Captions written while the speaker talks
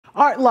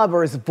Art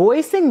lovers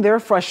voicing their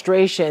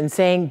frustration,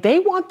 saying they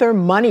want their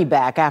money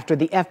back after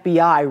the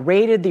FBI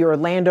raided the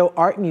Orlando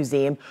Art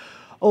Museum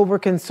over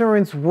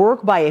concerns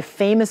work by a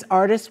famous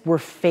artist were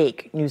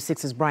fake. News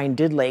 6's Brian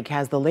Didlake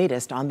has the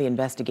latest on the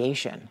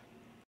investigation.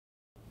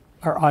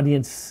 Our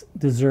audience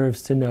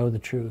deserves to know the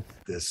truth.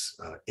 This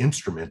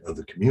instrument of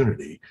the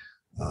community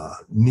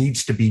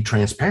needs to be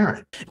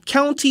transparent.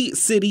 County,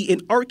 city,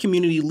 and art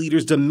community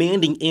leaders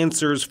demanding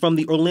answers from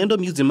the Orlando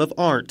Museum of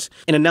Art.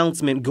 An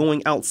announcement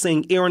going out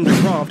saying Aaron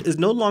DeGroff is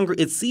no longer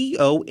its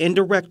CEO and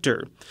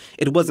director.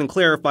 It wasn't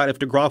clarified if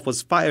DeGroff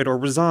was fired or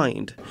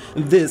resigned.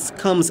 This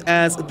comes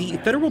as the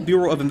Federal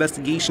Bureau of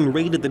Investigation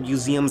raided the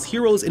museum's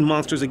Heroes and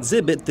Monsters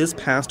exhibit this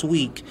past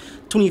week.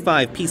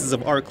 25 pieces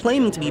of art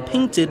claiming to be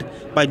painted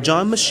by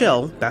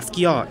Jean-Michele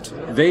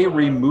Basquiat. They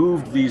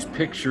removed these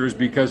pictures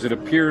because it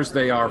appears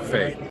they are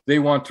fake. They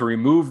want to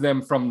remove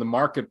them from the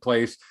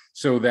marketplace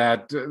so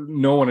that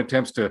no one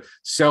attempts to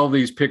sell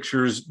these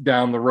pictures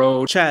down the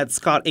road. Chad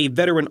Scott, a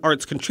veteran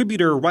arts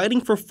contributor writing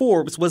for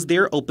Forbes, was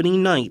there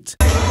opening night.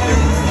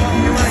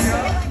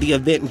 The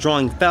event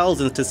drawing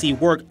thousands to see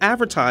work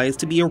advertised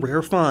to be a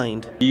rare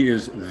find. He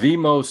is the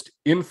most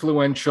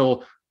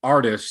influential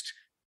artist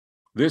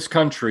this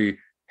country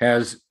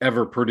has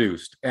ever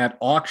produced. At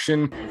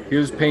auction,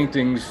 his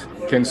paintings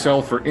can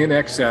sell for in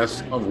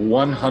excess of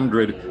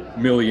 $100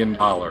 million.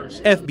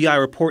 FBI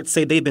reports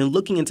say they've been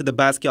looking into the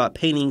Basquiat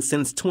paintings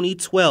since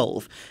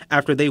 2012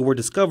 after they were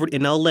discovered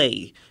in LA.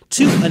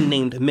 Two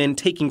unnamed men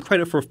taking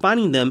credit for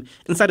finding them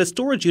inside a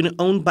storage unit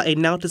owned by a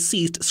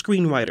now-deceased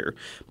screenwriter.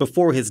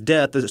 Before his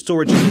death, the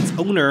storage unit's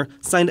owner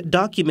signed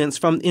documents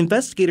from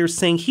investigators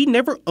saying he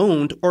never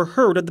owned or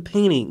heard of the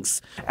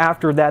paintings.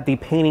 After that, the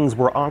paintings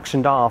were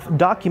auctioned off.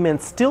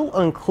 Documents still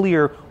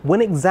unclear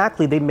when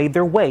exactly they made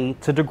their way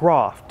to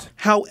DeGroff.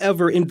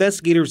 However,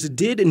 investigators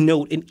did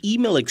note an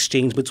email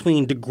exchange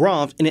between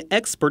DeGroff and an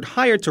expert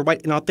hired to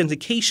write an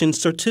authentication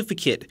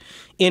certificate.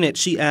 In it,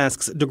 she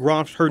asks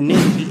DeGroff her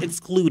name be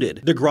excluded.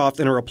 DeGroff,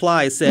 in a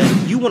reply, said,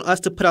 "You want us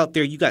to put out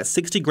there you got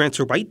 60 grand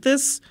to write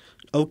this?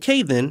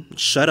 Okay then,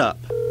 shut up."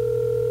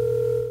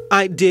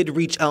 I did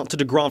reach out to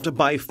DeGroff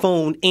by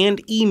phone and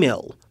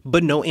email,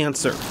 but no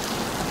answer.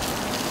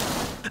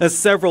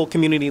 Several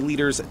community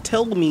leaders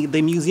tell me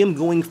the museum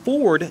going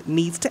forward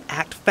needs to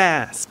act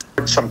fast.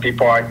 Some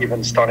people are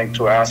even starting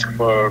to ask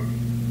for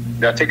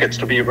their tickets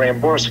to be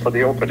reimbursed for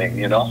the opening,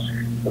 you know?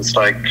 It's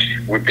like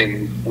we've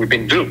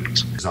been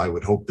duped. I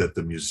would hope that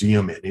the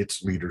museum and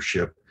its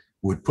leadership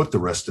would put the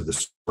rest of the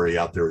story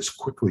out there as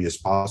quickly as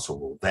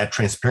possible. That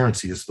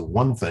transparency is the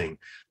one thing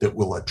that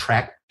will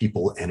attract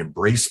people and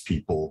embrace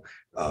people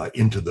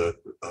into the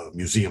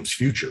museum's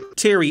future.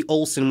 Terry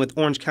Olson with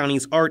Orange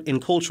County's Art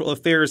and Cultural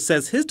Affairs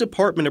says his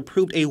department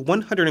approved a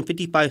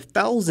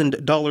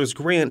 $155,000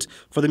 grant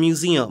for the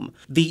museum.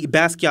 The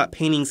Basquiat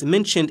paintings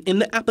mentioned in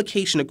the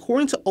application,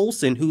 according to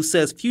Olson, who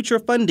says future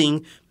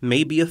funding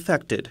may be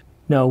affected.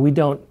 No, we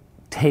don't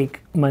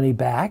take money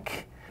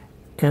back.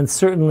 And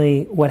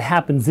certainly what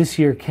happens this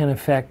year can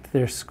affect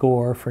their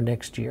score for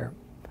next year.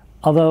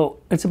 Although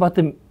it's about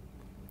the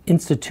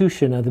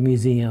institution of the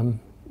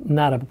museum,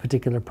 not a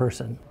particular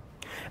person.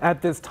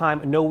 At this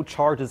time, no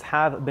charges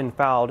have been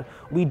filed.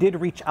 We did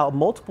reach out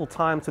multiple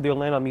times to the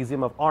Orlando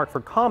Museum of Art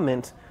for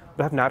comment,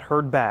 but have not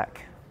heard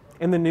back.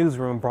 In the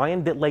newsroom,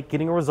 Brian Didlake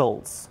getting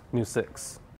results, News 6.